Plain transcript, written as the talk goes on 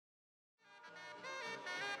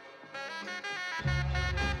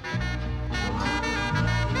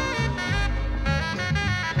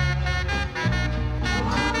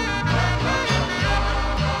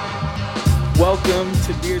Welcome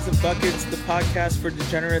to Beers and Buckets, the podcast for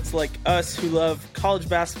degenerates like us who love college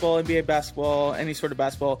basketball, NBA basketball, any sort of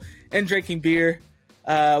basketball, and drinking beer.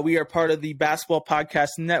 We are part of the Basketball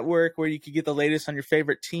Podcast Network, where you can get the latest on your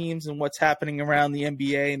favorite teams and what's happening around the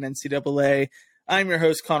NBA and NCAA. I'm your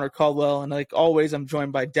host, Connor Caldwell, and like always, I'm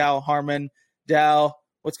joined by Dal Harmon. Dal,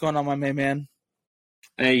 what's going on, my main man?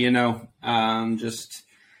 Hey, just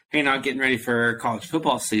hanging out, getting ready for college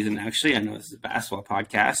football season. Actually, I know this is a basketball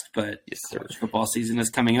podcast, but Yes, sir. college football season is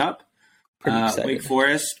coming up. Pretty excited. Wake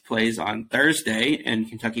Forest plays on Thursday, and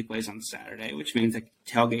Kentucky plays on Saturday, which means I can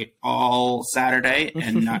tailgate all Saturday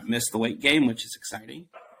and not miss the Wake game, which is exciting.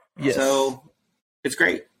 Yes. So it's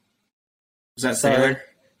great. Is that Sorry. Sailor?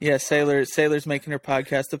 Yeah, Sailor's making her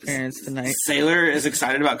podcast appearance tonight. Sailor is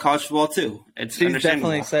excited about college football too. It's She's understandable.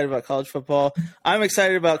 definitely excited about college football. I'm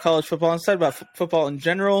excited about college football. I'm excited about football in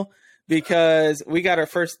general because we got our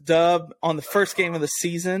first dub on the first game of the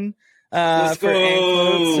season Let's for go.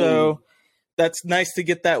 Anklote. So that's nice to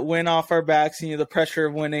get that win off our backs. The pressure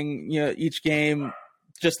of winning, each game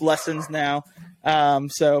just lessens now.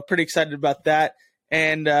 So pretty excited about that.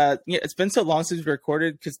 And it's been so long since we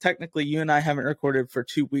recorded because technically you and I haven't recorded for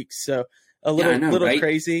 2 weeks. So a little right?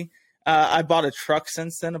 crazy. I bought a truck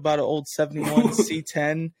since then, about an old 71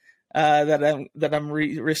 C10 that I'm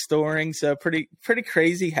restoring. So pretty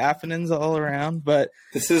crazy happenings all around. But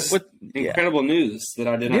This is incredible news that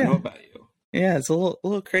I did not know about you. Yeah, it's a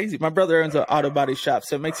little crazy. My brother owns an auto body shop,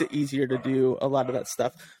 so it makes it easier to do a lot of that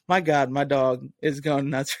stuff. My God, my dog is going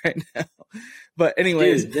nuts right now. But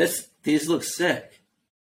anyways, Dude, these look sick.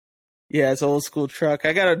 yeah, it's an old school truck.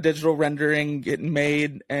 I got a digital rendering getting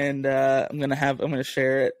made, and I'm gonna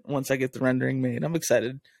share it once I get the rendering made. I'm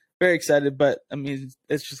excited, very excited. But I mean,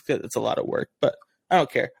 it's just good. It's a lot of work, but I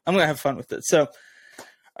don't care. I'm gonna have fun with it. So,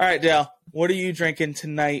 all right, Dale, what are you drinking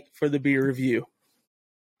tonight for the beer review?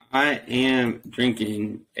 I am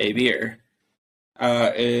drinking a beer.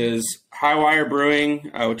 Is Highwire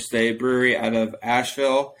Brewing, which is a brewery out of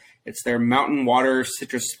Asheville. It's their Mountain Water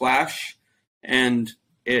Citrus Splash, and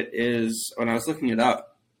it is, when I was looking it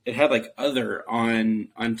up, it had like other on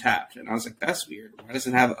Untapped, and I was like, that's weird. Why does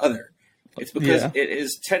it have other? It's because it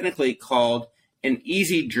is technically called an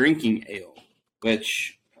easy drinking ale,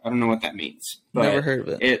 which I don't know what that means. But Never heard of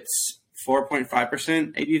it. It's 4.5%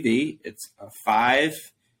 ABV. It's a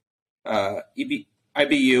 5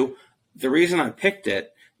 IBU. The reason I picked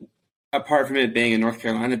it, apart from it being a North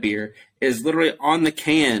Carolina beer, is literally on the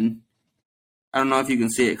can. I don't know if you can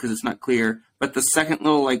see it because it's not clear, but the second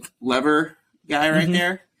little lever guy right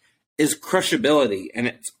there is crushability, and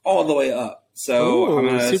it's all the way up. So I'm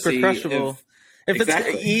gonna super see crushable. If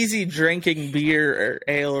exactly. it's easy drinking beer or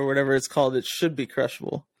ale or whatever it's called, it should be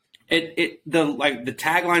crushable. The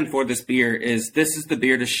tagline for this beer is, "This is the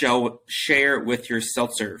beer to share with your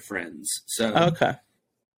seltzer friends." So Okay,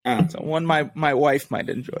 so one my wife might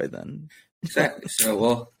enjoy then. Exactly. So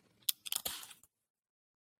we'll.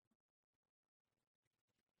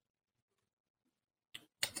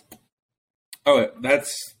 Oh,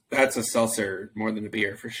 that's a seltzer more than a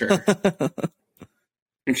beer for sure.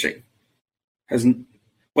 Interesting.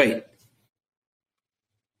 Wait.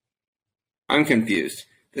 I'm confused.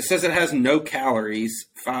 This says it has no calories,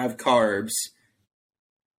 5 carbs,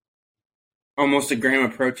 almost a gram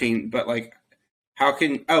of protein, but how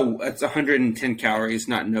can... Oh, it's 110 calories,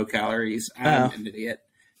 not no calories. I'm an idiot.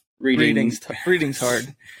 Reading's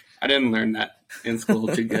hard. I didn't learn that in school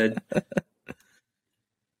too good.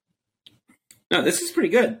 No, this is pretty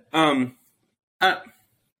good. It's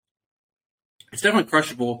definitely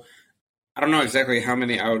crushable. I don't know exactly how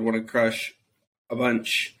many I would want to crush. A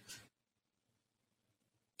bunch.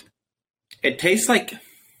 It tastes like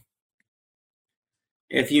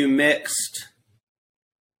if you mixed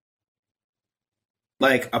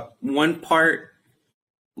a 1 part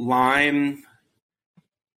lime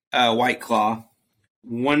White Claw,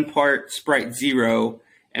 1 part Sprite Zero,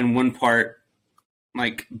 and 1 part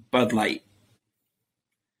Bud Light.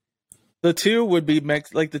 The two would be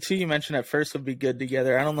mixed. The two you mentioned at first would be good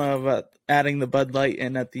together. I don't know about adding the Bud Light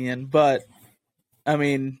in at the end, but I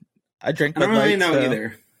mean, I drink Bud Light. I don't really know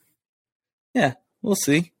either. Yeah, we'll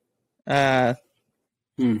see. Yeah.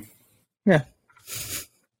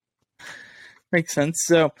 Makes sense.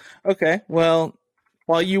 So, okay. Well,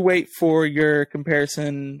 while you wait for your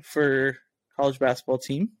comparison for college basketball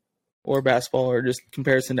team or basketball or just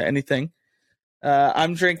comparison to anything,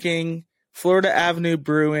 I'm drinking Florida Avenue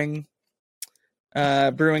Brewing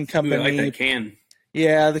Company. Ooh, I like that can.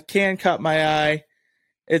 Yeah, the can caught my eye.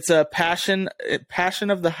 It's a Passion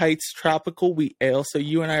of the Heights Tropical Wheat Ale. So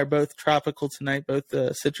you and I are both tropical tonight, both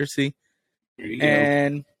citrusy. There you go.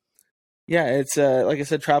 And Yeah, it's like I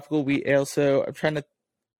said, tropical wheat ale. So I'm trying to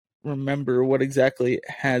remember what exactly it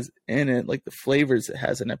has in it, like the flavors it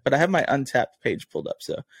has in it. But I have my Untapped page pulled up.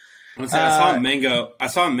 So I saw a mango. I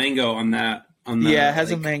saw a mango on that. Yeah, it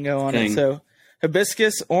has a mango on thing. it. So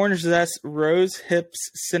hibiscus, orange zest, rose hips,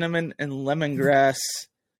 cinnamon, and lemongrass.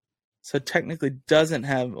 So technically doesn't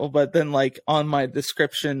have, but then like on my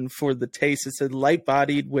description for the taste, it said light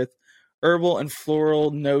bodied with herbal and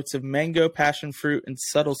floral notes of mango, passion fruit, and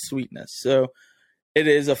subtle sweetness. So it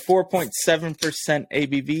is a 4.7%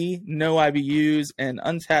 ABV, no IBUs, and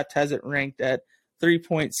Untapped has it ranked at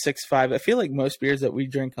 3.65. I feel like most beers that we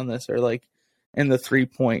drink on this are like in the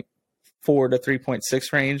 3.4 to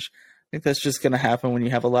 3.6 range. I think that's just going to happen when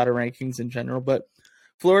you have a lot of rankings in general, but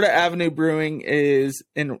Florida Avenue Brewing is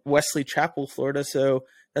in Wesley Chapel, Florida, so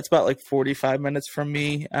that's about like 45 minutes from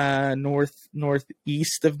me,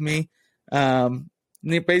 northeast of me,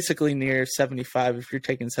 basically near 75. If you're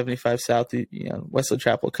taking 75 south, Wesley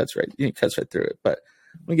Chapel cuts right through it. But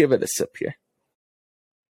let me give it a sip here.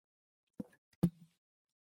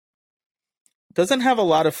 Doesn't have a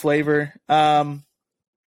lot of flavor on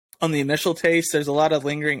the initial taste. There's a lot of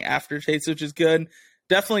lingering aftertaste, which is good.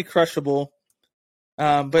 Definitely crushable.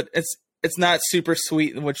 But it's not super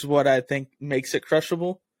sweet, which is what I think makes it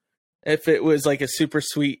crushable. If it was like a super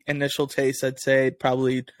sweet initial taste, I'd say it'd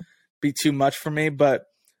probably be too much for me, but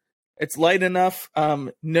it's light enough.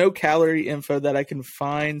 No calorie info that I can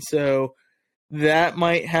find, so that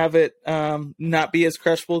might have it not be as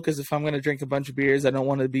crushable, because if I'm going to drink a bunch of beers, I don't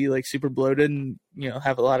want to be like super bloated and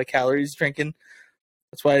have a lot of calories drinking.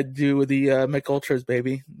 That's why I do with the Mich Ultras,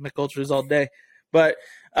 baby. Mich Ultras all day. But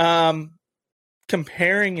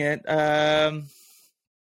comparing it, did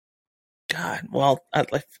I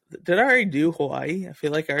already do Hawaii? I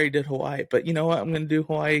feel like I already did Hawaii, but you know what? I'm going to do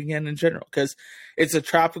Hawaii again in general, because it's a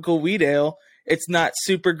tropical wheat ale. It's not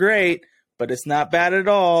super great, but it's not bad at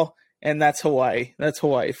all, and that's Hawaii. That's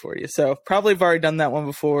Hawaii for you. So probably have already done that one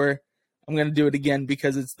before. I'm going to do it again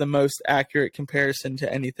because it's the most accurate comparison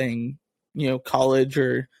to anything, college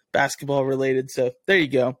or basketball related. So there you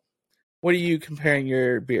go. What are you comparing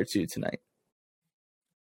your beer to tonight?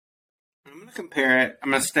 I'm going to compare it.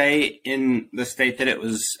 I'm going to stay in the state that it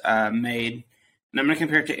was made, and I'm going to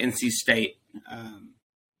compare it to NC State.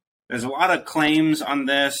 There's a lot of claims on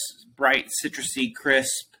this: bright, citrusy,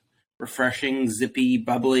 crisp, refreshing, zippy,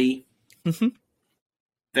 bubbly. Mm-hmm.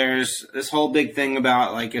 There's this whole big thing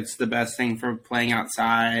about like it's the best thing for playing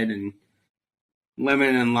outside, and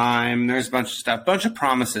lemon and lime. There's a bunch of stuff, bunch of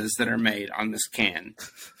promises that are made on this can.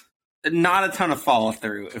 Not a ton of follow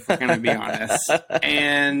through, if we're going to be honest.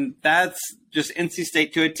 And that's just NC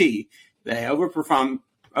State to a T. They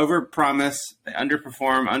overpromise, they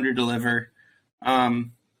underperform, underdeliver.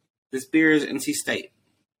 This beer is NC State.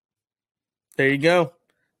 There you go.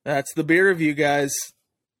 That's the beer review, guys.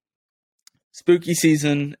 Spooky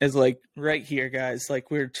season is like right here, guys. Like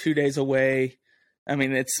we're 2 days away. I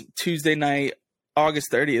mean, it's Tuesday night,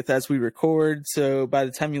 August 30th as we record. So by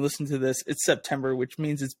the time you listen to this, it's September, which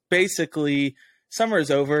means it's basically summer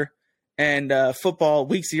is over, and football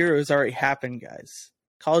week 0 has already happened, guys.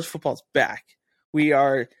 College football's back. We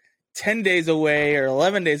are 10 days away or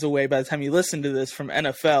 11 days away by the time you listen to this from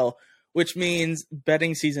NFL, which means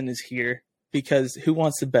betting season is here, because who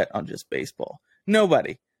wants to bet on just baseball?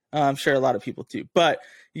 Nobody. I'm sure a lot of people do. But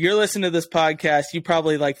you're listening to this podcast, you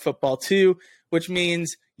probably like football too, which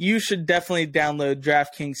means you should definitely download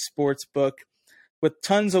DraftKings Sportsbook. With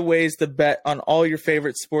tons of ways to bet on all your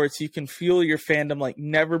favorite sports, you can fuel your fandom like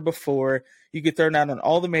never before. You get thrown out on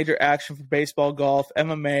all the major action for baseball, golf,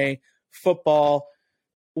 MMA, football,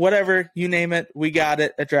 whatever, you name it, we got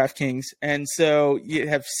it at DraftKings. And so you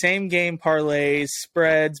have same game parlays,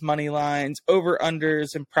 spreads, money lines,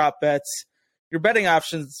 over-unders, and prop bets. Your betting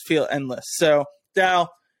options feel endless. So,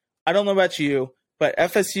 Dal, I don't know about you, but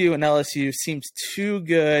FSU and LSU seems too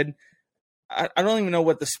good. I don't even know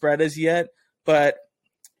what the spread is yet, but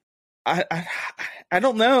I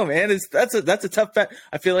don't know, man. That's a tough bet.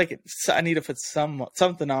 I feel like I need to put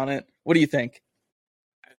something on it. What do you think?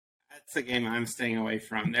 That's a game I'm staying away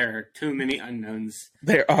from. There are too many unknowns.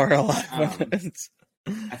 There are a lot of unknowns.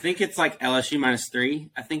 I think it's like LSU -3,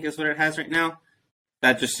 I think is what it has right now.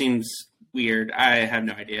 That just seems weird. I have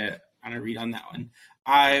no idea on a read on that one.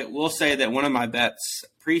 I will say that one of my bets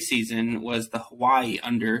preseason was the Hawaii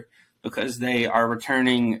under, because they are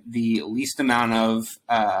returning the least amount of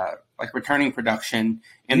returning production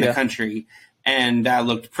in the country. And that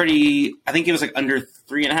looked pretty, I think it was like under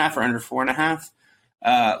 3.5 or under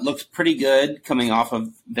 4.5. Looked pretty good coming off of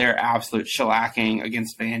their absolute shellacking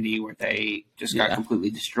against Vandy, where they just got completely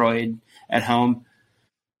destroyed at home.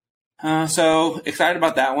 So excited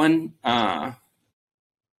about that one. I'm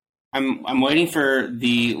waiting for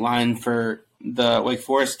the line for the Wake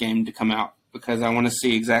Forest game to come out because I want to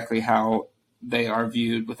see exactly how they are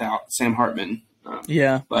viewed without Sam Hartman.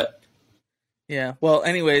 Yeah. Well,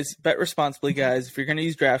 anyways, bet responsibly, guys. If you're going to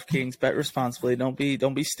use DraftKings, bet responsibly. Don't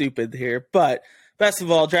be stupid here. But best of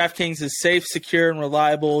all, DraftKings is safe, secure, and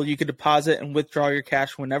reliable. You can deposit and withdraw your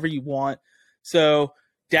cash whenever you want. So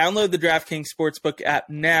download the DraftKings Sportsbook app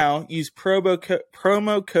now. Use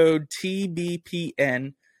promo code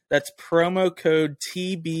TBPN. That's promo code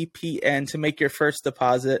TBPN to make your first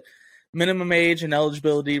deposit. Minimum age and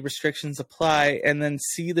eligibility restrictions apply, and then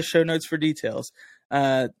see the show notes for details.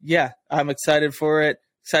 I'm excited for it.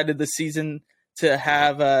 Excited this season to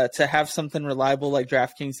have something reliable like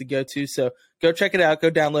DraftKings to go to. So go check it out.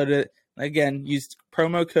 Go download it. Again, use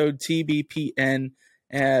promo code TBPN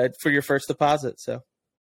for your first deposit. So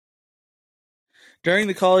during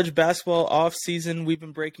the college basketball off season, we've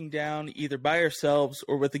been breaking down either by ourselves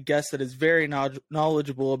or with a guest that is very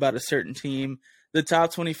knowledgeable about a certain team, the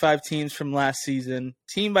top 25 teams from last season,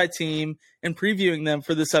 team by team, and previewing them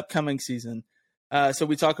for this upcoming season. So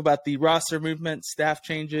we talk about the roster movement, staff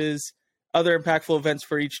changes, other impactful events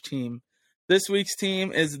for each team. This week's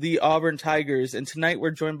team is the Auburn Tigers, and tonight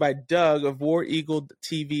we're joined by Doug of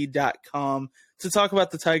WarEagleTV.com to talk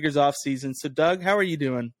about the Tigers offseason. So, Doug, how are you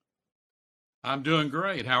doing? I'm doing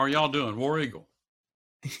great. How are y'all doing, War Eagle?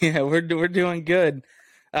 Yeah, we're doing good.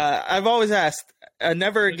 I've always asked, I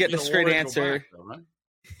never get a straight answer. Back, though, right?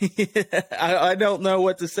 I don't know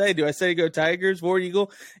what to say. Do I say go Tigers, War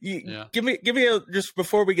Eagle? Give me just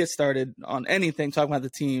before we get started on anything talking about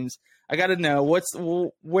the teams. I got to know which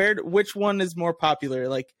one is more popular.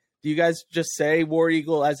 Like, do you guys just say War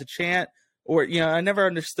Eagle as a chant, or I never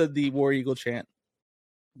understood the War Eagle chant.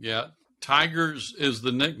 Yeah, Tigers is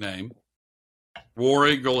the nickname. War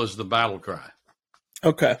Eagle is the battle cry.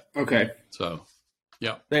 Okay. So.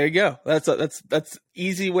 Yeah, there you go. That's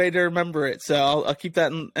easy way to remember it. So I'll keep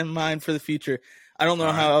that in mind for the future. I don't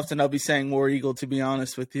know how often I'll be saying War Eagle, to be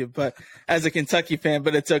honest with you, but as a Kentucky fan,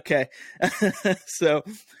 but it's okay. So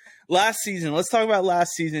last season, let's talk about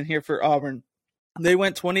last season here for Auburn. They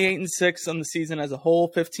went 28-6 on the season as a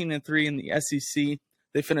whole, 15-3 in the SEC.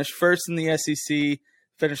 They finished first in the SEC,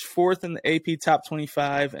 finished fourth in the AP Top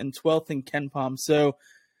 25, and 12th in KenPom. So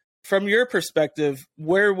from your perspective,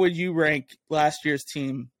 where would you rank last year's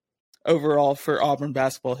team overall for Auburn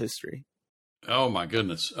basketball history? Oh, my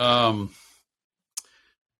goodness. Well,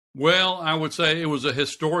 I would say it was a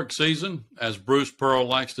historic season. As Bruce Pearl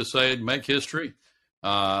likes to say, make history.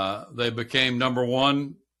 They became number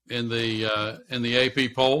one in the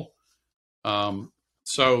AP poll.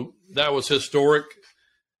 So that was historic.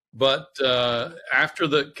 But after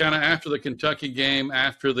the Kentucky game,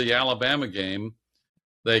 after the Alabama game,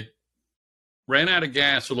 they ran out of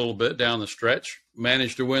gas a little bit down the stretch,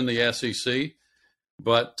 managed to win the SEC,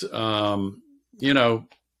 but,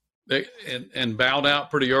 they bowed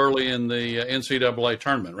out pretty early in the NCAA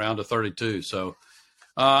tournament, round of 32. So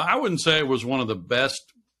I wouldn't say it was one of the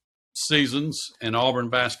best seasons in Auburn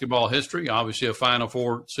basketball history. Obviously a Final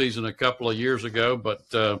Four season a couple of years ago, but,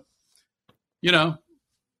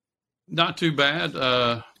 not too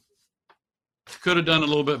bad. Could have done a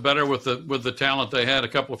little bit better with the talent they had, a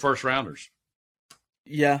couple of first rounders.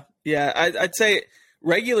 Yeah. I'd say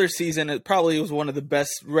regular season, it probably was one of the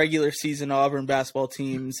best regular season Auburn basketball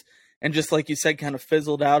teams. And just like you said, kind of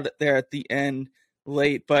fizzled out there at the end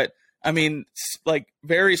late. But I mean, like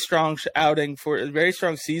very strong season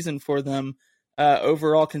for them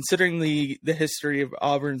overall, considering the history of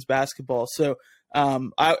Auburn's basketball. So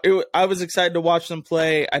I was excited to watch them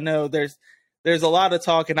play. I know there's a lot of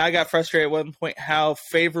talk, and I got frustrated at one point how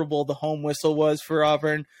favorable the home whistle was for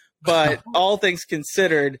Auburn. But all things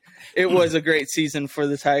considered, it was a great season for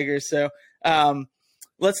the Tigers. So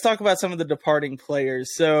let's talk about some of the departing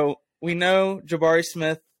players. So we know Jabari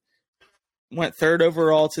Smith went third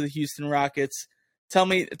overall to the Houston Rockets. Tell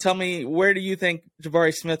me, where do you think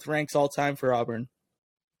Jabari Smith ranks all time for Auburn?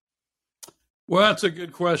 Well, that's a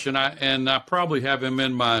good question. I probably have him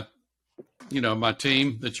in my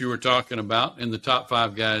team that you were talking about in the top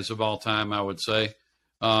 5 guys of all time, I would say.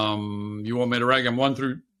 You want me to rank them 1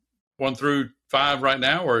 through 5 right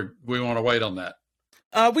now, or do we want to wait on that?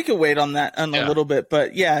 We could wait on that a little bit,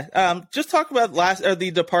 but yeah, just talk about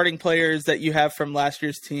the departing players that you have from last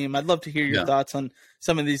year's team. I'd love to hear your thoughts on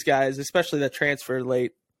some of these guys, especially that transfer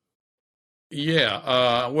late.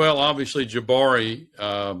 Yeah, well, obviously Jabari,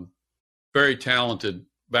 very talented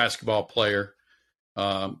basketball player.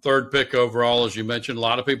 3rd pick overall, as you mentioned. A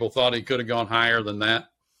lot of people thought he could have gone higher than that.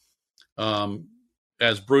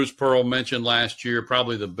 as Bruce Pearl mentioned last year,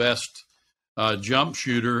 probably the best jump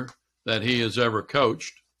shooter that he has ever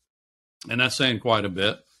coached. And that's saying quite a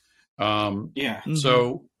bit.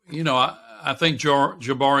 So, I think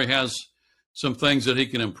Jabari has some things that he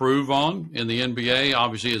can improve on in the NBA.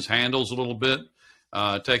 Obviously, his handles a little bit,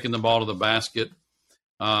 taking the ball to the basket.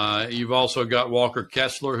 You've also got Walker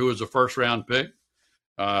Kessler, who was a first-round pick,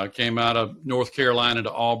 came out of North Carolina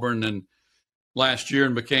to Auburn and last year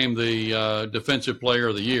and became the Defensive Player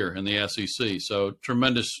of the Year in the SEC. So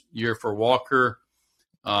tremendous year for Walker.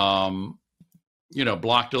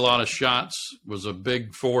 Blocked a lot of shots, was a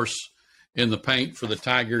big force in the paint for the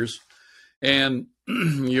Tigers. And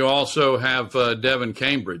you also have Devin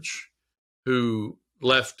Cambridge, who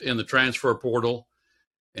left in the transfer portal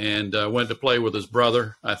and went to play with his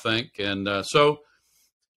brother, I think. And so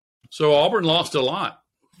Auburn lost a lot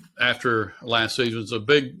after last season. It's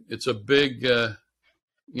a big,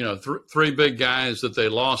 three big guys that they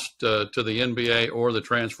lost to the NBA or the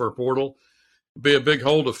transfer portal. Be a big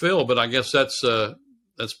hole to fill, but I guess that's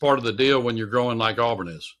part of the deal when you're growing like Auburn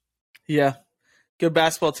is. Yeah. Good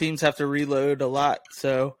basketball teams have to reload a lot,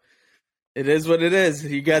 so it is what it is.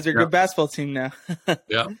 You guys are a good basketball team now.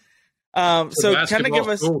 Yeah. So kind of give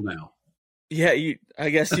us now. Yeah,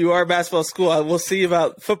 I guess you are a basketball school. We'll see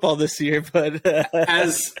about football this year, but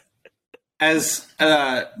as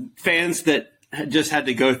fans that just had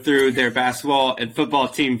to go through their basketball and football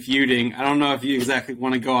team feuding, I don't know if you exactly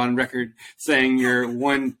want to go on record saying you're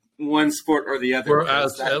one sport or the other.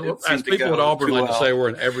 As people at Auburn like to say, we're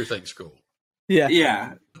an everything school.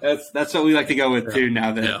 Yeah. That's what we like to go with too.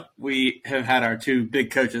 Now that we have had our two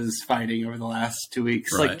big coaches fighting over the last 2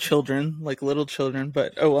 weeks, like children, like little children.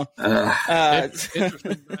 But oh well.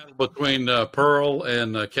 Interesting battle between Pearl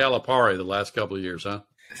and Calipari the last couple of years, huh?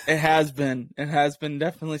 It has been. It has been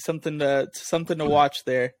definitely something to watch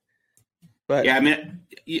there. But yeah, I mean,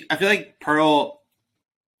 I feel like Pearl,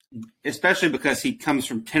 especially because he comes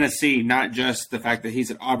from Tennessee, not just the fact that he's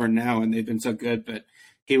at Auburn now and they've been so good, but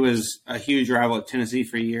he was a huge rival at Tennessee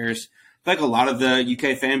for years. I feel like a lot of the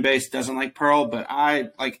UK fan base doesn't like Pearl, but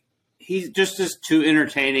he's just too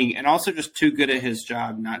entertaining and also just too good at his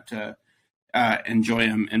job not to enjoy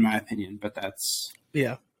him, in my opinion. But that's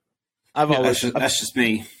that's just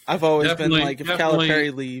me. I've always been like, if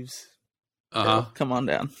Calipari leaves, come on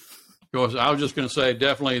down. I was just going to say,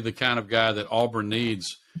 definitely the kind of guy that Auburn needs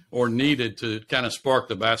or needed to kind of spark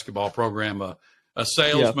the basketball program, a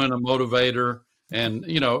salesman, a motivator, and,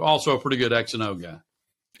 also a pretty good X and O guy.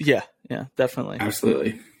 Yeah, definitely.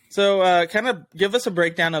 Absolutely. So kind of give us a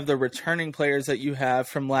breakdown of the returning players that you have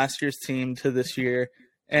from last year's team to this year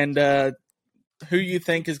and who you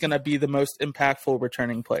think is going to be the most impactful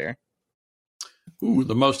returning player. Ooh,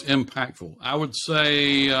 the most impactful. I would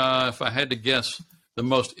say if I had to guess, the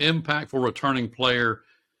most impactful returning player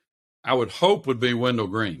I would hope would be Wendell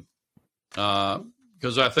Green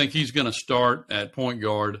because I think he's going to start at point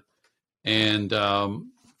guard. And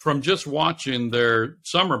from just watching their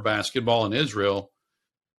summer basketball in Israel,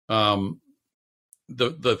 the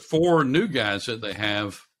four new guys that they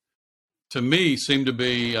have, to me, seem to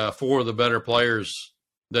be four of the better players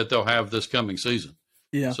that they'll have this coming season.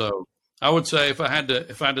 Yeah. So I would say if I had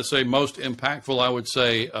to say most impactful, I would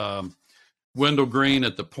say Wendell Green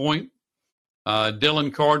at the point.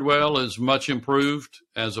 Dylan Cardwell is much improved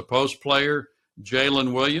as a post player.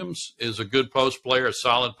 Jalen Williams is a good post player, a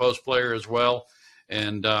solid post player as well.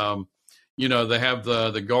 And, they have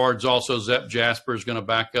the guards also. Zep Jasper is going to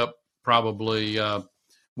back up probably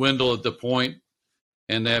Wendell at the point.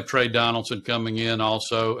 And they have Trey Donaldson coming in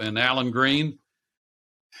also. And Allen Green,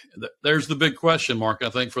 there's the big question mark, I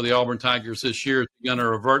think, for the Auburn Tigers this year. Is he going to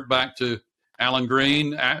revert back to Allen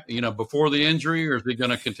Green, before the injury, or is he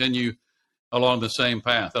going to continue along the same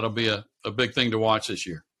path? That'll be a big thing to watch this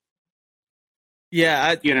year.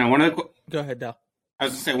 Yeah. Go ahead, Dal. I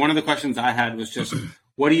was going to say, one of the questions I had was just,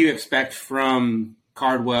 what do you expect from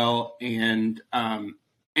Cardwell and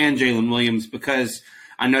Jalen Williams? Because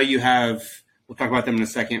I know you have, we'll talk about them in a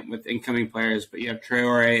second with incoming players, but you have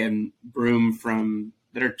Traore and Broom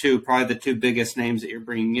that are probably the two biggest names that you're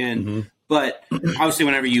bringing in. Mm-hmm. But obviously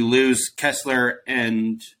whenever you lose Kessler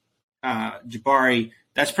and Jabari,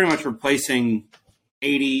 that's pretty much replacing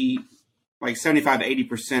 75,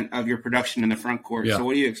 80% of your production in the front court. Yeah. So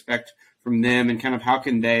what do you expect from them, and kind of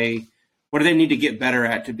what do they need to get better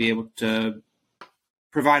at to be able to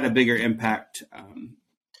provide a bigger impact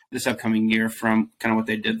this upcoming year from kind of what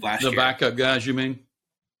they did last year? The backup guys, you mean?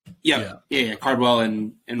 Yeah. Cardwell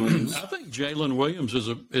and Williams. I think Jalen Williams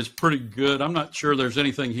is pretty good. I'm not sure there's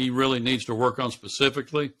anything he really needs to work on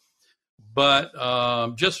specifically, but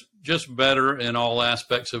just better in all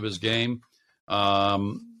aspects of his game.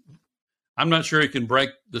 I'm not sure he can break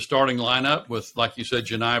the starting lineup with, like you said,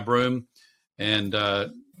 Janai Broome and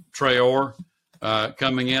Traore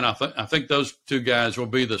coming in. I think those two guys will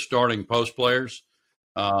be the starting post players.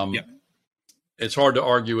 It's hard to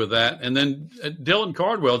argue with that. And then Dylan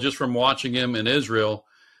Cardwell, just from watching him in Israel,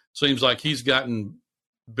 seems like he's gotten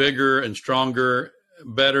bigger and stronger,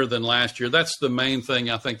 better than last year. That's the main thing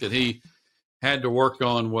I think that he had to work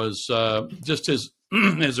on was just his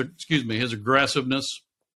aggressiveness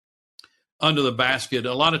under the basket.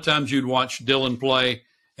 A lot of times you'd watch Dylan play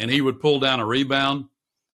and he would pull down a rebound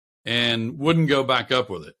and wouldn't go back up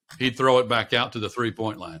with it. He'd throw it back out to the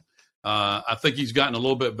 3-point line. I think he's gotten a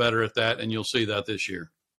little bit better at that, and you'll see that this year.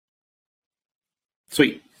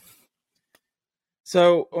 Sweet.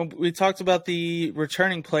 So we talked about the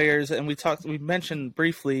returning players, and we mentioned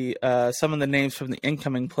briefly some of the names from the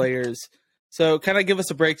incoming players. So kind of give us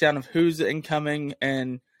a breakdown of who's incoming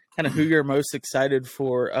and kind of who you're most excited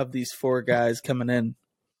for of these four guys coming in.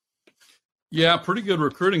 Yeah, pretty good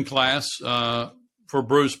recruiting class for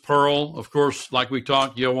Bruce Pearl. Of course, like we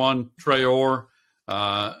talked, Yohan Traore,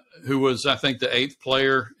 who was, I think, the 8th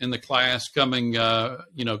player in the class coming over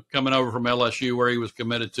from LSU, where he was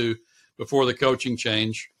committed to before the coaching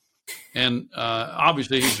change. And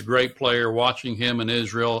obviously he's a great player. Watching him in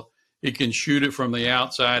Israel, he can shoot it from the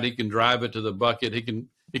outside. He can drive it to the bucket. He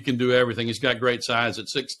can do everything. He's got great size at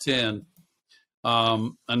 6'10".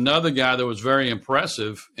 Another guy that was very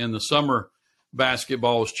impressive in the summer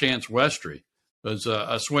basketball was Chance Westry. Was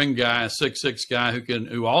a swing guy, a 6'6" guy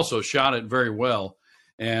who also shot it very well.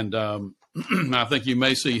 And I think you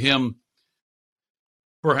may see him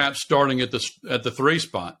perhaps starting at the 3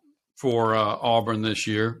 spot for Auburn this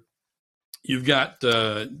year. You've got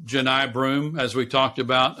Janai Broome, as we talked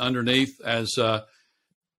about, underneath as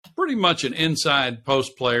pretty much an inside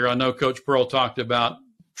post player. I know Coach Pearl talked about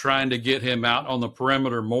trying to get him out on the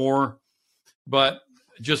perimeter more, but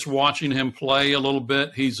just watching him play a little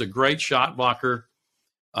bit, he's a great shot blocker.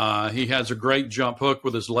 He has a great jump hook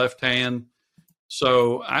with his left hand.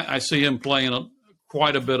 So I see him playing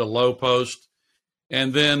quite a bit of low post.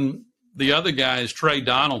 And then the other guy is Trey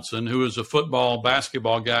Donaldson, who is a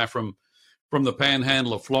basketball guy from the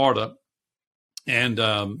Panhandle of Florida. And,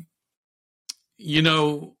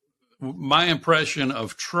 my impression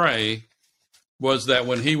of Trey was that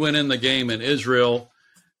when he went in the game in Israel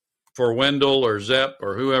for Wendell or Zepp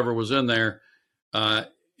or whoever was in there,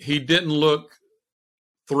 he didn't look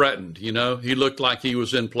threatened. He looked like he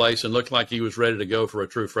was in place and looked like he was ready to go for a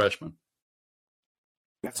true freshman.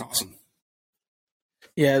 That's awesome.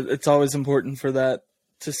 Yeah, it's always important for that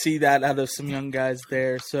to see that out of some young guys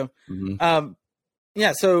there. So,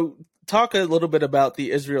 so talk a little bit about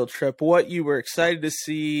the Israel trip. What you were excited to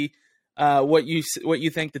see, what you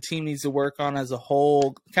think the team needs to work on as a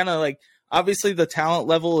whole. Kind of like, obviously the talent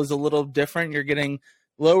level is a little different. You're getting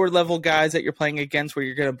lower level guys that you're playing against where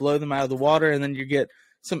you're going to blow them out of the water, and then you get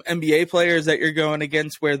some NBA players that you're going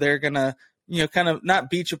against where they're going to, kind of not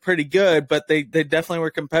beat you pretty good, but they definitely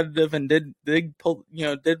were competitive and did pull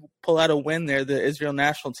out a win there, the Israel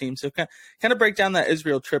national team. So kind of break down that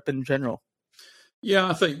Israel trip in general. Yeah,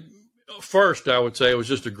 I think first I would say it was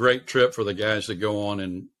just a great trip for the guys to go on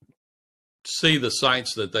and see the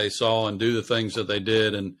sights that they saw and do the things that they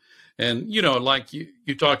did. And like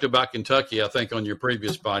you talked about Kentucky, I think on your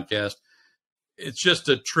previous podcast, it's just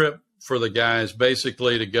a trip for the guys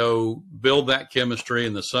basically to go build that chemistry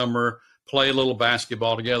in the summer, play a little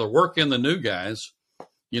basketball together, work in the new guys,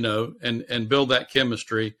 and build that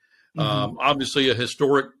chemistry. Obviously a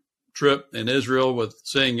historic trip in Israel with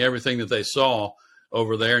seeing everything that they saw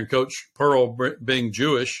over there, and Coach Pearl being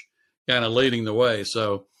Jewish kind of leading the way.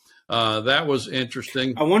 So that was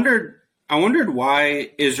interesting. I wondered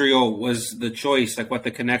why Israel was the choice, like what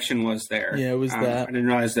the connection was there. Yeah, it was that. I didn't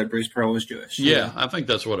realize that Bruce Pearl was Jewish. Yeah, I think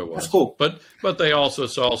that's what it was. That's cool. But they also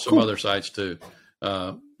saw some other sites too,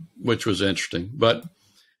 which was interesting. But,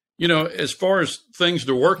 as far as things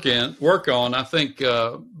to work on, I think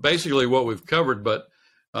basically what we've covered, but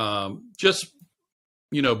just,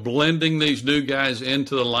 blending these new guys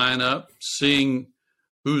into the lineup, seeing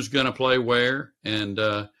who's going to play where, and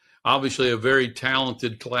obviously a very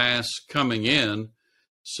talented class coming in.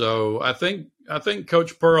 So I think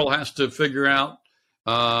Coach Pearl has to figure out,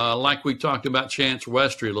 like we talked about Chance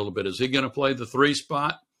Westry a little bit. Is he going to play the 3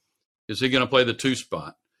 spot? Is he going to play the 2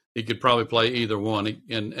 spot? He could probably play either one.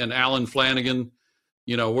 And Alan Flanagan,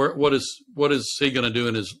 what is he going to do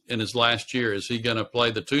in his last year? Is he going to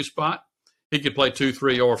play the 2 spot? He could play 2,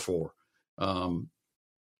 3, or 4. I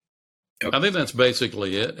think that's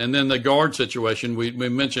basically it. And then the guard situation, we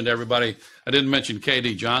mentioned everybody. I didn't mention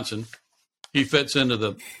KD Johnson. he fits into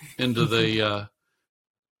the the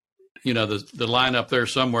lineup there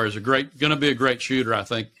somewhere. Is going to be a great shooter, I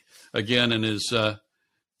think, again in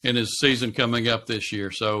his season coming up this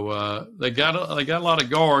year. So they got a lot of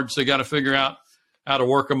guards. They got to figure out how to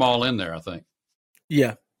work them all in there, I think.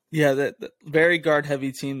 Yeah. That very guard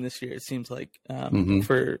heavy team this year. It seems like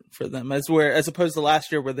for them as opposed to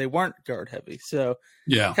last year where they weren't guard heavy. So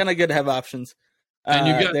kind of good to have options. And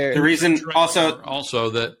you got the reason also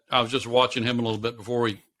that I was just watching him a little bit before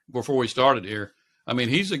we started here. I mean,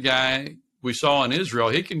 he's a guy we saw in Israel.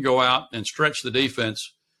 He can go out and stretch the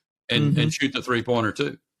defense and shoot the 3-pointer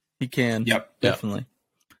too. He can. Yep, definitely.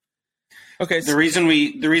 Okay. The reason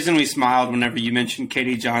we smiled whenever you mentioned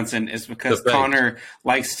Katie Johnson is because Connor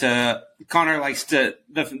likes the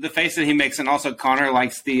face that he makes, and also Connor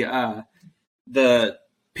likes the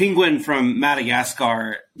penguin from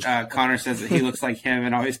Madagascar. Connor says that he looks like him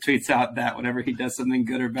and always tweets out that whenever he does something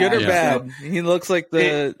good or bad. Good or bad. So, he looks like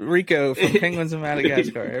the Rico from Penguins of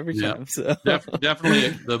Madagascar every time. So. Definitely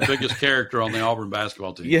the biggest character on the Auburn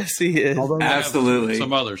basketball team. Yes, he is. Although absolutely.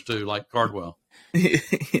 Some others too, like Cardwell.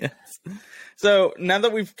 Yes. So now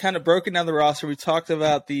that we've kind of broken down the roster, we talked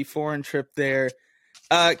about the foreign trip there.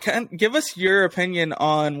 Give us your opinion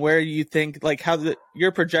on where you think, like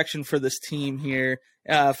your projection for this team here,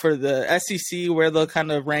 for the SEC, where they'll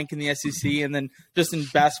kind of rank in the SEC, and then just in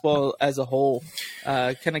basketball as a whole.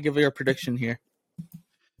 Kind of give your prediction here.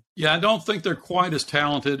 Yeah, I don't think they're quite as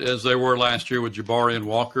talented as they were last year with Jabari and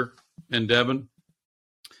Walker and Devin.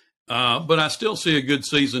 But I still see a good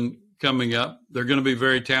season coming up. They're going to be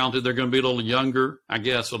very talented. They're going to be a little younger,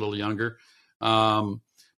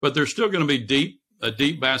 but they're still going to be a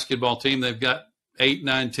deep basketball team. They've got 8,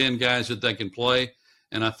 9, 10 guys that they can play.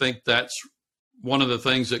 And I think that's one of the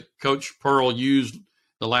things that Coach Pearl used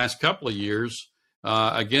the last couple of years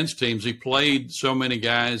against teams. He played so many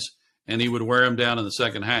guys and he would wear them down in the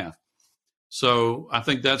second half. So I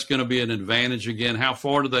think that's going to be an advantage again. How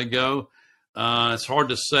far do they go? It's hard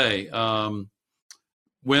to say.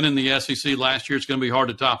 Winning the SEC last year, it's going to be hard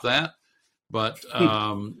to top that. But,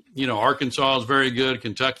 Arkansas is very good.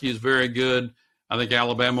 Kentucky is very good. I think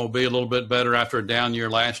Alabama will be a little bit better after a down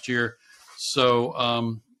year last year. So,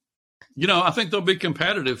 I think they'll be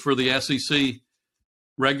competitive for the SEC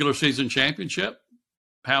regular season championship.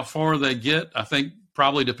 How far they get, I think,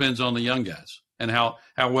 probably depends on the young guys and how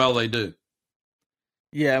well they do.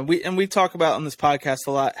 Yeah, we talk about on this podcast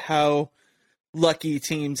a lot how lucky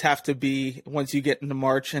teams have to be once you get into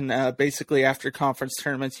March, and basically after conference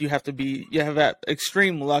tournaments, you have that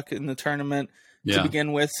extreme luck in the tournament to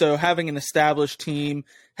begin with. So having an established team,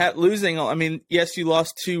 yes, you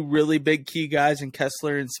lost 2 really big key guys in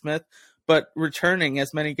Kessler and Smith, but returning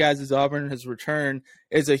as many guys as Auburn has returned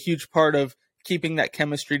is a huge part of keeping that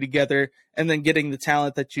chemistry together, and then getting the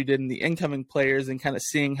talent that you did in the incoming players and kind of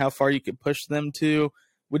seeing how far you could push them to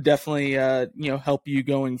would definitely help you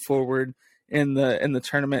going forward in the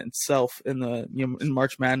tournament itself in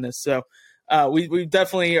March Madness. So we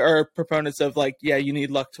definitely are proponents of you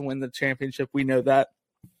need luck to win the championship. We know that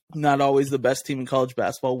not always the best team in college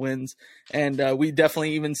basketball wins, and we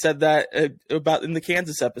definitely even said that about in the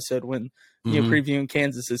Kansas episode when previewing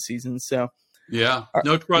Kansas this season. So yeah,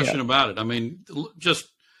 no question about it. I mean, just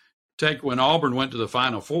take when Auburn went to the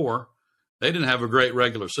Final Four, they didn't have a great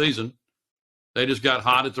regular season. They just got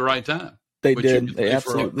hot at the right time. They did. They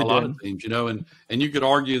absolutely for a lot of teams, and you could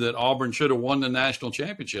argue that Auburn should have won the national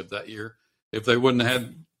championship that year if they wouldn't have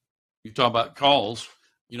had, you talk about calls,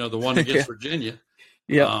 the one against Virginia.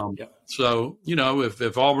 Yeah. So,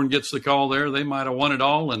 if Auburn gets the call there, they might have won it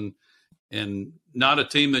all and not a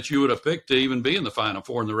team that you would have picked to even be in the Final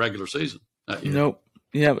Four in the regular season that year. Nope.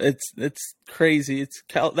 Yeah, it's crazy.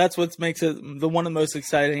 That's what makes it one of the most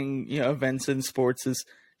exciting, events in sports is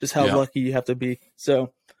just how lucky you have to be.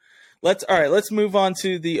 So let's move on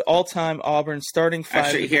to the all-time Auburn starting 5.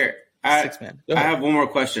 Actually, here, six-man. I have one more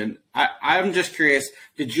question. I'm just curious,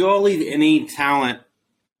 did you all leave any talent,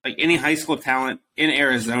 like any high school talent in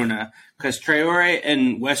Arizona? Because Traore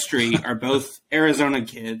and Westry are both Arizona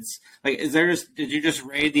kids. Like, did you just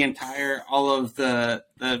raid all of the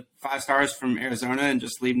 5 stars from Arizona and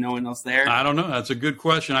just leave no one else there? I don't know. That's a good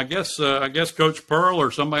question. I guess Coach Pearl or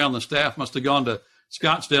somebody on the staff must have gone to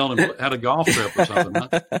Scottsdale and had a golf trip or something.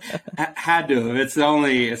 Huh? Had to have. It's the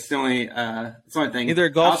only thing. Either a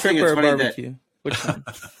golf trip or a barbecue. Which one?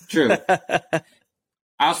 True. I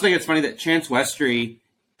also think it's funny that Chance Westry,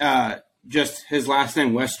 just his last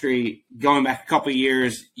name Westry, going back a couple of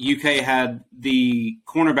years, UK had the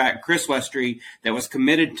cornerback Chris Westry that was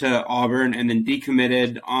committed to Auburn and then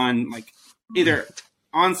decommitted on either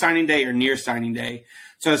on signing day or near signing day.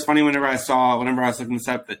 So it's funny whenever I was looking this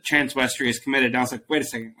up, that Chance Westry is committed. And I was like, wait a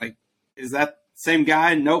second, like, is that the same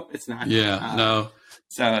guy? Nope, it's not. Yeah, no.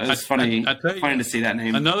 So it's funny to see that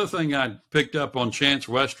name. Another thing I picked up on Chance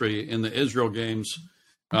Westry in the Israel games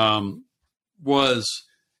was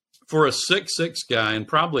for a 6'6" guy and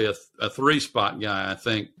probably a 3-spot guy, I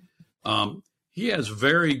think, he has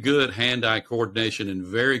very good hand-eye coordination and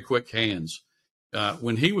very quick hands.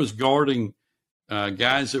 When he was guarding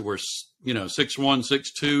guys that were, 6'1",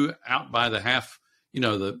 6'2", out by the half,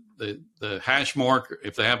 the hash mark,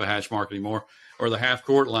 if they have a hash mark anymore, or the half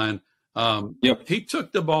court line, he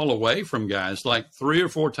took the ball away from guys like 3 or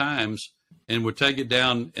 4 times and would take it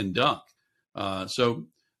down and dunk. So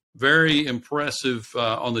very impressive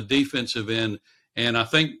on the defensive end. And I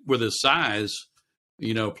think with his size,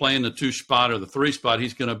 playing the 2-spot or the 3-spot,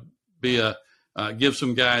 he's going to be give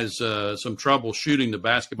some guys some trouble shooting the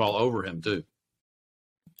basketball over him too.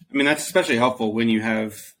 I mean, that's especially helpful when you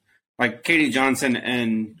have like Katie Johnson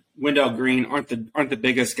and Wendell Green aren't the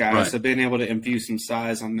biggest guys, right. So being able to infuse some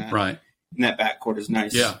size on that in that backcourt is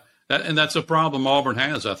nice. Yeah, that's a problem Auburn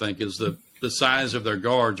has, I think, is the size of their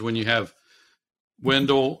guards. When you have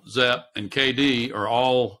Wendell, Zepp, and KD are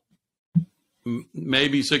all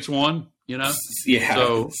maybe 6'1", Yeah,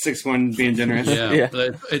 so 6'1" being generous. Yeah,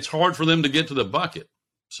 it's hard for them to get to the bucket.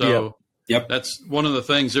 So that's one of the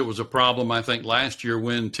things that was a problem, I think, last year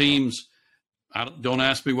when teams. Don't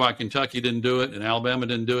ask me why Kentucky didn't do it and Alabama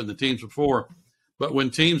didn't do it and the teams before, but when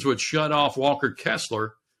teams would shut off Walker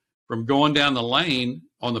Kessler from going down the lane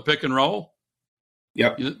on the pick and roll,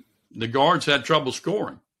 the guards had trouble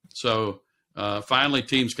scoring. So finally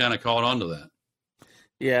teams kind of caught on to that.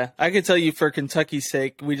 Yeah, I could tell you for Kentucky's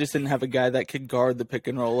sake, we just didn't have a guy that could guard the pick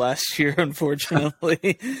and roll last year,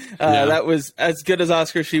 unfortunately. That was as good as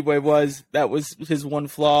Oscar Tshiebwe was. That was his one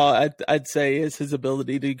flaw, I'd say, is his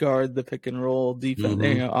ability to guard the pick and roll defense,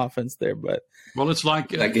 offense there. But it's like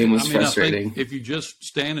that game was frustrating. I think if you just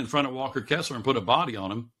stand in front of Walker Kessler and put a body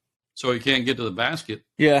on him, so he can't get to the basket.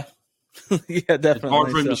 Yeah, definitely. It's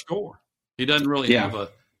hard for him to score. He doesn't really have a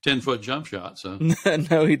 10-foot jump shot. So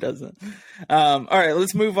no, he doesn't. All right,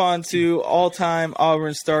 let's move on to all-time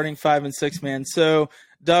Auburn starting 5 and 6 man. So,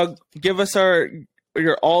 Doug, give us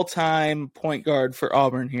your all-time point guard for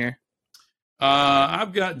Auburn here.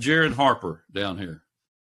 I've got Jared Harper down here.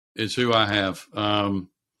 Is who I have.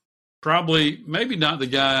 Probably, maybe not the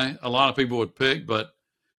guy a lot of people would pick, but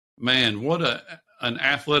man, what an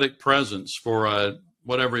athletic presence for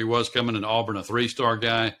whatever he was coming into Auburn, a 3-star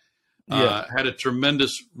guy. Had a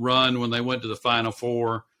tremendous run when they went to the Final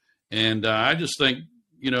Four. And I just think,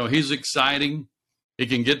 he's exciting. He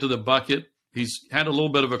can get to the bucket. He's had a little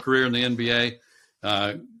bit of a career in the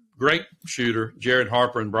NBA. Great shooter, Jared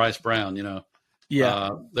Harper and Bryce Brown,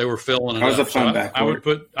 they were filling it that was up. A fun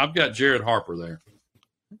backcourt. I've got Jared Harper there.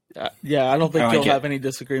 I don't think you'll have any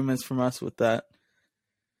disagreements from us with that.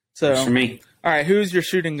 So, that's for me. All right, who's your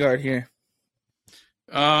shooting guard here?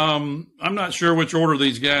 I'm not sure which order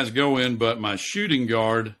these guys go in, but my shooting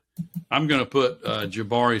guard, I'm going to put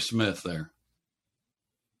Jabari Smith there.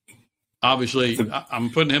 Obviously, I'm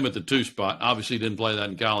putting him at the 2 spot. Obviously, didn't play that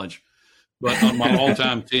in college, but on my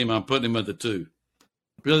all-time team, I'm putting him at the 2.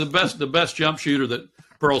 Because the best jump shooter that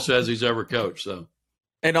Pearl says he's ever coached. So,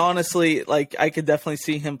 and honestly, like I could definitely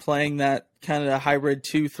see him playing that kind of hybrid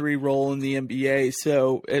 2-3 role in the NBA.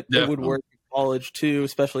 So it would work in college too,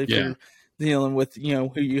 especially if you're dealing with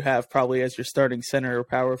who you have probably as your starting center or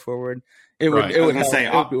power forward. It would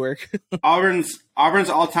work. Auburn's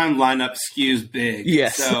all-time lineup skews big.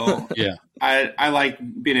 Yes. So I like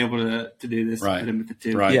being able to do this. Right. Put him at the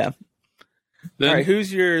 2. Right. Yeah. All right.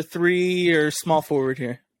 Who's your 3 or small forward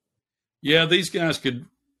here? Yeah, these guys could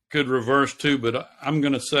reverse too, but I'm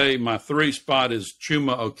going to say my 3 spot is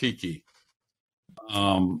Chuma Okeke.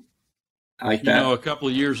 I like that. A couple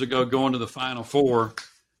of years ago, going to the Final Four,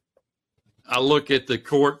 I look at the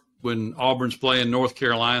court when Auburn's playing North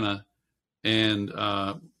Carolina, and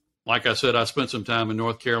like I said, I spent some time in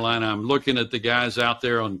North Carolina. I'm looking at the guys out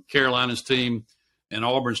there on Carolina's team and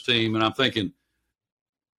Auburn's team, and I'm thinking,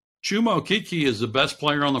 Chuma Okeke is the best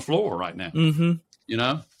player on the floor right now.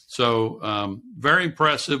 Mm-hmm. So very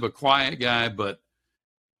impressive, a quiet guy, but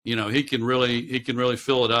he can really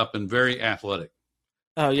fill it up and very athletic.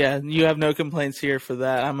 Oh yeah, you have no complaints here for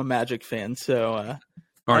that. I'm a Magic fan, so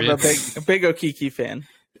I'm you? a big Okeke fan.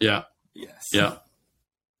 Yeah. Yes. Yeah.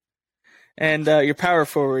 And your power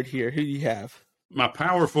forward here, who do you have? My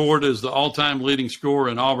power forward is the all-time leading scorer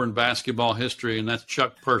in Auburn basketball history, and that's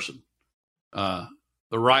Chuck Person, the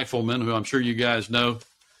rifleman, who I'm sure you guys know.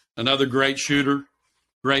 Another great shooter,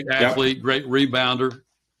 great athlete, great rebounder,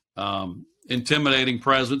 intimidating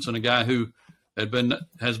presence, and a guy who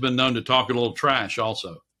has been known to talk a little trash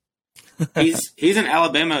also. He's an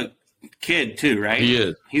Alabama kid too, right? He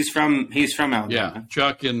is. He's from Alabama. Yeah,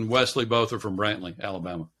 Chuck and Wesley both are from Brantley,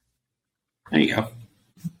 Alabama. There you go.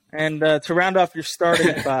 And to round off your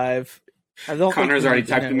starting five, I don't Connor's think already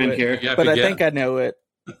typed him in here, but I think I know it.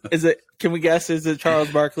 Is it? Can we guess? Is it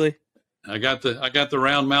Charles Barkley? I got the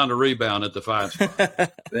round mound of rebound at the 5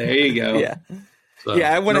 spot. There you go. Yeah. So,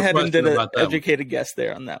 I went ahead and did an educated one. guess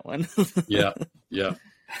there on that one. Yeah.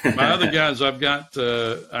 My other guys, I've got.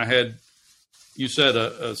 I had. You said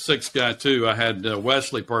a sixth guy too. I had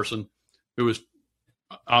Wesley Person, who was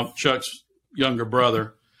Chuck's younger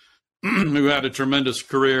brother, who had a tremendous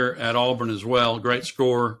career at Auburn as well. Great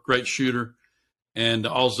scorer, great shooter, and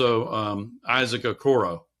also Isaac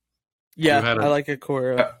Okoro. Yeah, I like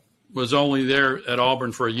Okoro. Was only there at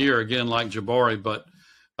Auburn for a year, again like Jabari, but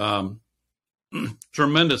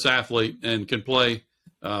tremendous athlete and can play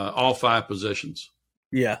all 5 positions.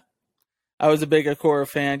 Yeah, I was a big Okoro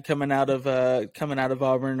fan coming out of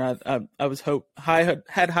Auburn. I was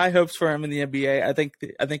had high hopes for him in the NBA.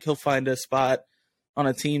 I think he'll find a spot on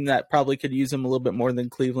a team that probably could use him a little bit more than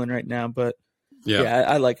Cleveland right now. But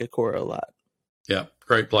I like Okoro a lot. Yeah,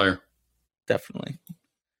 great player. Definitely.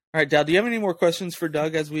 All right, Dal, do you have any more questions for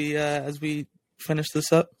Doug as we finish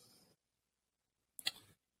this up?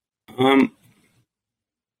 No,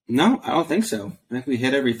 I don't think so. I think we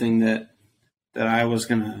hit everything that I was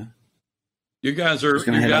gonna. You guys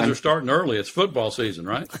are starting early. It's football season,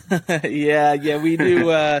 right? yeah, we do.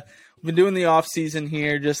 We've been doing the off season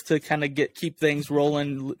here just to kind of keep things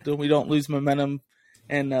rolling. We don't lose momentum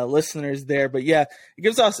and listeners there. But yeah,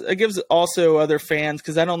 it gives also other fans,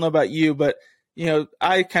 because I don't know about you, but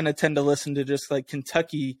I kind of tend to listen to just like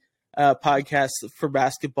Kentucky podcasts for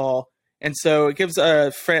basketball. And so it gives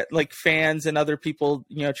like fans and other people,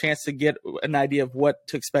 a chance to get an idea of what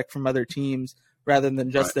to expect from other teams rather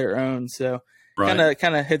than just their own. So kind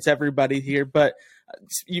of hits everybody here. But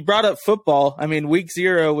you brought up football. I mean, week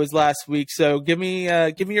 0 was last week. So give me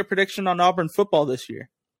your prediction on Auburn football this year.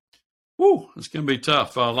 Woo, it's going to be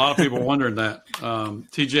tough. A lot of people wondering that.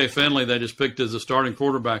 TJ Finley, they just picked as a starting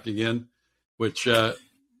quarterback again, which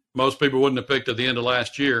most people wouldn't have picked at the end of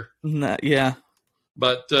last year. Yeah.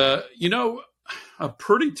 But, a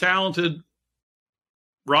pretty talented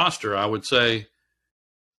roster, I would say.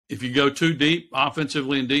 If you go too deep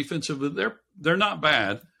offensively and defensively, they're not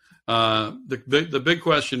bad. The big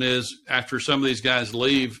question is, after some of these guys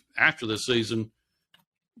leave after this season,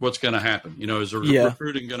 what's going to happen? Is the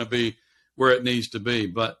recruiting going to be where it needs to be?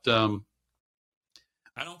 But I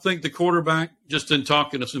don't think the quarterback, just in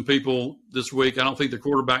talking to some people this week, I don't think the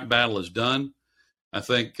quarterback battle is done. I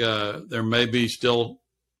think there may be still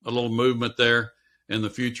a little movement there in the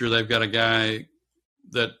future. They've got a guy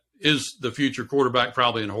that is the future quarterback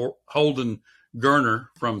probably in Holden Gerner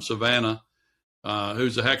from Savannah,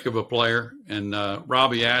 who's a heck of a player, and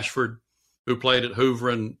Robbie Ashford, who played at Hoover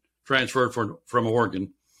and transferred from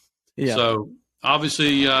Oregon. Yeah. So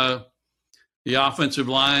obviously the offensive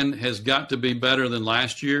line has got to be better than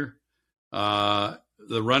last year. The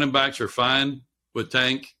running backs are fine with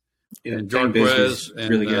Tank and Jarquez and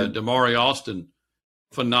really Damari Austin.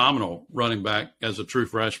 Phenomenal running back as a true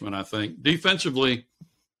freshman, I think. Defensively,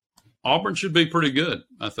 Auburn should be pretty good,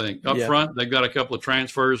 I think. Up front, they've got a couple of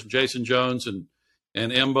transfers, Jason Jones and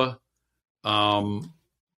Emba.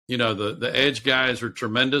 The edge guys are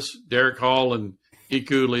tremendous. Derek Hall and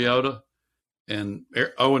Iku Leota and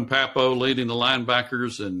Owen Papo leading the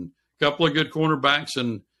linebackers, and a couple of good cornerbacks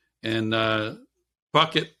and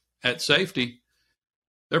Puckett at safety.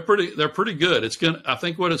 They're pretty good. I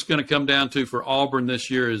think what it's going to come down to for Auburn this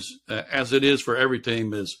year is, as it is for every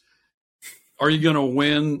team, is, are you going to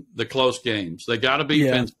win the close games? They got to beat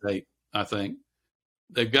Penn State. I think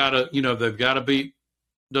they've got to beat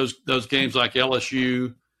those games like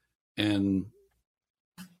LSU and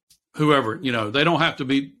whoever. They don't have to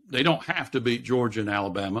beat Georgia and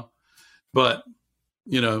Alabama, but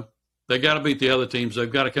they got to beat the other teams. They've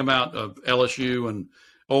got to come out of LSU and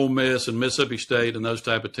Ole Miss and Mississippi State and those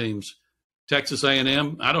type of teams. Texas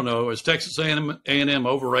A&M, I don't know. Is Texas A&M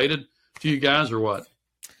overrated to you guys or what?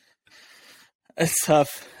 It's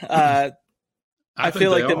tough. I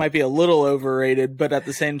feel like they might be a little overrated, but at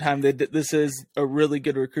the same time, this is a really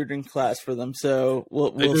good recruiting class for them. So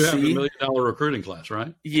we'll see. They do have $1 million recruiting class,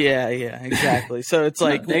 right? Yeah, exactly. So it's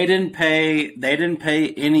like they didn't pay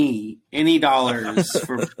any dollars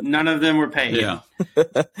for. None of them were paid. Yeah.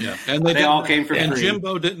 And they all came for free. And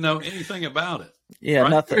Jimbo didn't know anything about it. Yeah,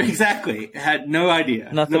 right? Nothing. Exactly. Had no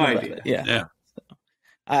idea. Nothing no about idea. It. Yeah.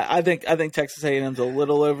 I think Texas A&M's a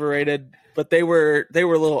little overrated, but they were a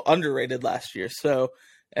little underrated last year. So,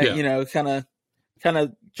 kind of kind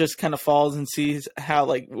of falls and sees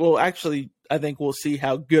how I think we'll see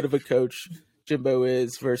how good of a coach Jimbo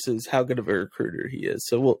is versus how good of a recruiter he is.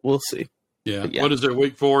 So we'll see. Yeah. What is it,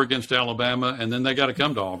 week 4 against Alabama, and then they got to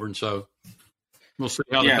come to Auburn. So we'll see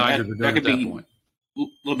how the Tigers are doing at that point. A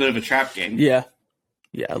little bit of a trap game. Yeah,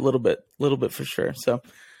 a little bit for sure. So,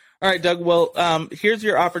 all right, Doug. Well, here's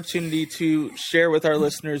your opportunity to share with our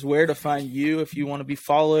listeners where to find you if you want to be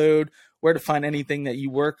followed, where to find anything that you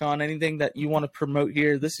work on, anything that you want to promote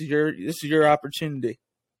here. This is your opportunity.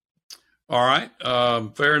 All right,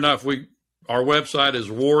 fair enough. Our website is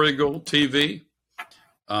War Eagle TV.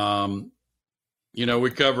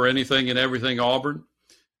 We cover anything and everything Auburn.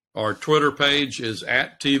 Our Twitter page is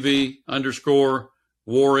 @TV_War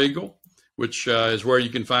Eagle, which is where you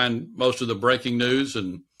can find most of the breaking news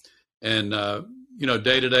and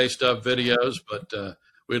day-to-day stuff, videos. But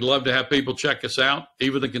we'd love to have people check us out,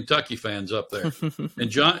 even the Kentucky fans up there.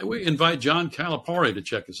 And we invite John Calipari to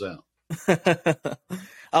check us out.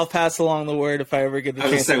 I'll pass along the word if I ever get the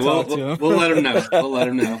chance to talk to him. We'll let him know. We'll let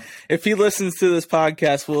him know. If he listens to this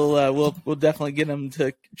podcast, we'll definitely get him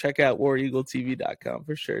to check out WarEagleTV.com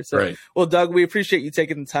for sure. So, right. Well, Doug, we appreciate you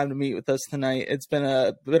taking the time to meet with us tonight. It's been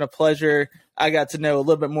a pleasure. I got to know a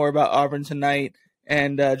little bit more about Auburn tonight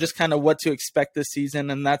and just kind of what to expect this season,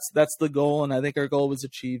 and that's the goal. And I think our goal was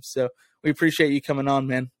achieved. So we appreciate you coming on,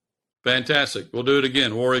 man. Fantastic. We'll do it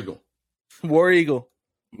again. War Eagle. War Eagle.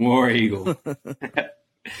 War Eagle.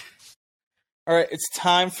 All right, it's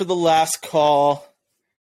time for the last call.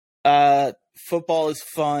 Football is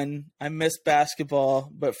fun. I miss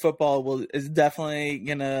basketball, but football is definitely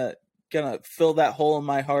gonna fill that hole in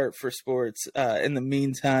my heart for sports. In the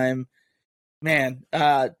meantime, man,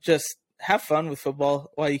 just have fun with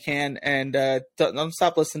football while you can, and don't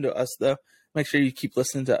stop listening to us though. Make sure you keep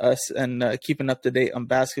listening to us and keeping up to date on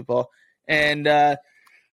basketball. And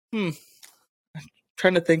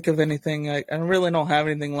trying to think of anything. I really don't have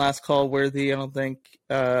anything last call worthy. I don't think.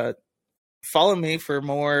 Follow me for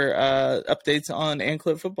more updates on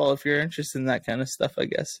Anklet football if you're interested in that kind of stuff, I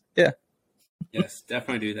guess. Yeah. Yes,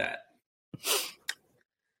 definitely do that.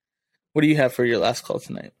 What do you have for your last call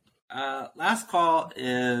tonight? Last call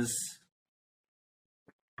is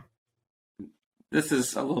this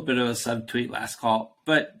is a little bit of a subtweet last call,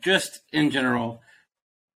 but just in general,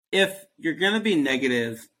 if you're going to be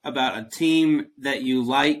negative about a team that you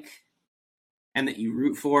like and that you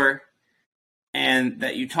root for and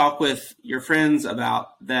that you talk with your friends about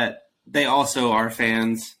that they also are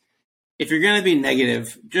fans, if you're going to be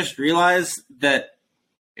negative, just realize that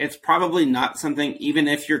it's probably not something, even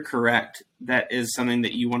if you're correct, that is something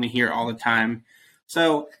that you want to hear all the time.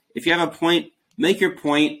 So if you have a point, make your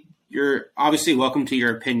point. You're obviously welcome to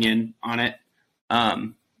your opinion on it.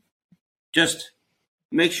 Just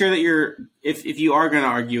make sure that if you are going to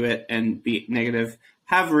argue it and be negative,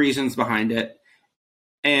 have reasons behind it.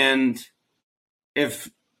 And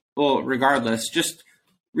regardless, just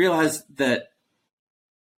realize that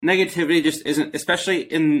negativity just isn't, especially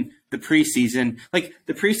in the preseason. Like,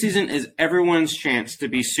 the preseason is everyone's chance to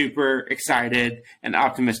be super excited and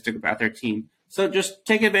optimistic about their team. So just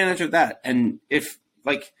take advantage of that. And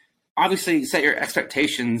obviously set your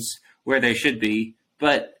expectations where they should be.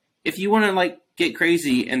 But if you want to, get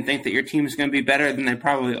crazy and think that your team is going to be better than they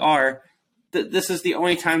probably are, this is the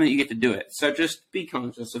only time that you get to do it. So just be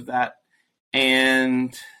conscious of that.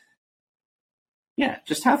 And yeah,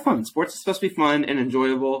 just have fun. Sports is supposed to be fun and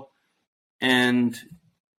enjoyable. And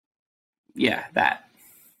yeah, that.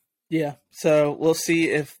 Yeah. So we'll see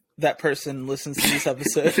if that person listens to this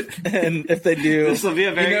episode. And if they do, this will be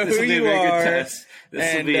a very good test.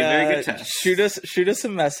 This will be a very good test. Shoot us a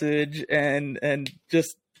message and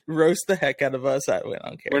just roast the heck out of us. I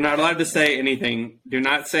don't care. We're not allowed to say anything. Do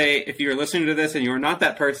not say, if you're listening to this and you're not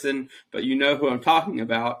that person, but you know who I'm talking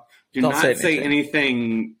about, don't not say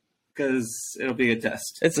anything because it'll be a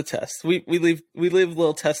test. It's a test. We leave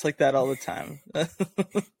little tests like that all the time.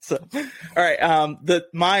 So, all right.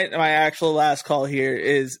 My actual last call here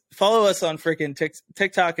is follow us on freaking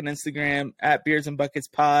TikTok and Instagram at Beers and Buckets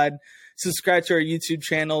Pod. Subscribe to our YouTube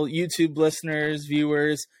channel. YouTube listeners,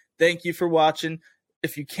 viewers, thank you for watching.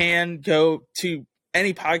 If you can, go to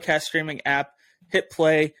any podcast streaming app, hit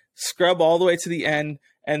play, scrub all the way to the end,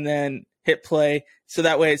 and then hit play. So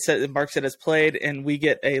that way it marks it as played, and we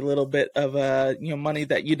get a little bit of money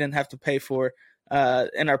that you didn't have to pay for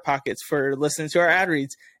in our pockets for listening to our ad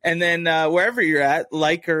reads. And then wherever you're at,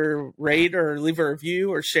 like or rate or leave a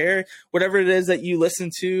review or share whatever it is that you listen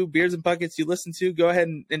to, Beers and Buckets you listen to. Go ahead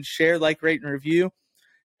and share, like, rate, and review.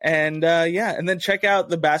 And and then check out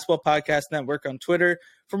the Basketball Podcast Network on Twitter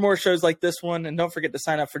for more shows like this one. And don't forget to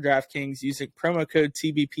sign up for DraftKings using promo code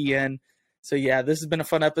TBPN. So yeah, this has been a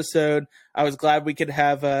fun episode. I was glad we could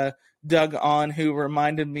have Doug on, who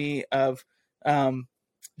reminded me of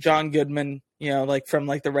John Goodman, like from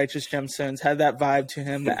like the Righteous Gemstones, had that vibe to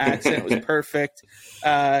him. The accent was perfect.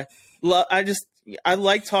 I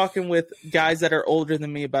like talking with guys that are older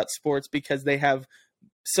than me about sports because they have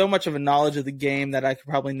so much of a knowledge of the game that I could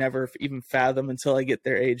probably never even fathom until I get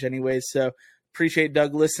their age anyways. So appreciate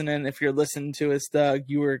Doug listening. If you're listening to us, Doug,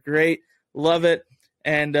 you were great. Love it.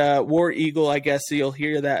 And War Eagle, I guess so you'll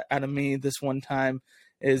hear that out of me this one time,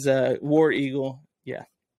 is War Eagle. Yeah.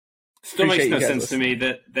 Still makes no sense to me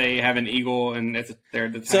that they have an eagle and they're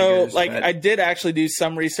the Tigers. So, I did actually do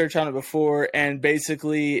some research on it before, and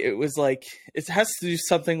basically it was like it has to do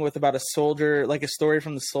something with about a soldier, like a story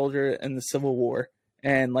from the soldier in the Civil War,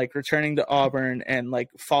 and like returning to Auburn and like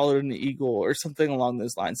followed an eagle or something along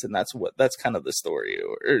those lines, and that's kind of the story,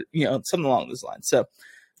 or something along those lines. So.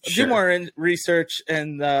 Sure. Do more research,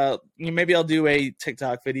 and maybe I'll do a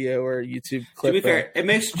TikTok video or a YouTube clip. To be fair, it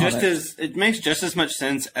makes just as much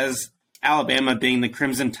sense as Alabama being the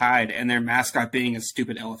Crimson Tide and their mascot being a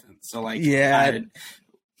stupid elephant. So, I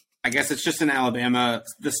guess it's just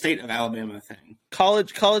the state of Alabama thing.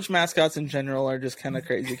 College mascots in general are just kind of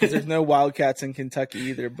crazy because there's no Wildcats in Kentucky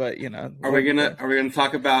either. But are we gonna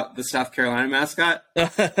talk about the South Carolina mascot,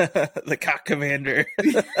 the Cock Commander?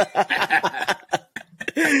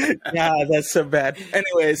 Yeah, that's so bad.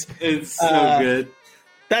 Anyways, it's so good.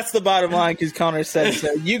 That's the bottom line because Connor said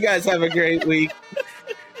so. You guys have a great week.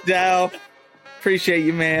 Dow, appreciate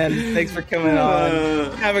you, man. Thanks for coming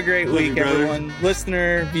on. Have a great week, everyone.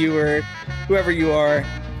 Listener, viewer, whoever you are.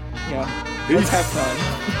 Let's have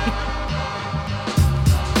fun.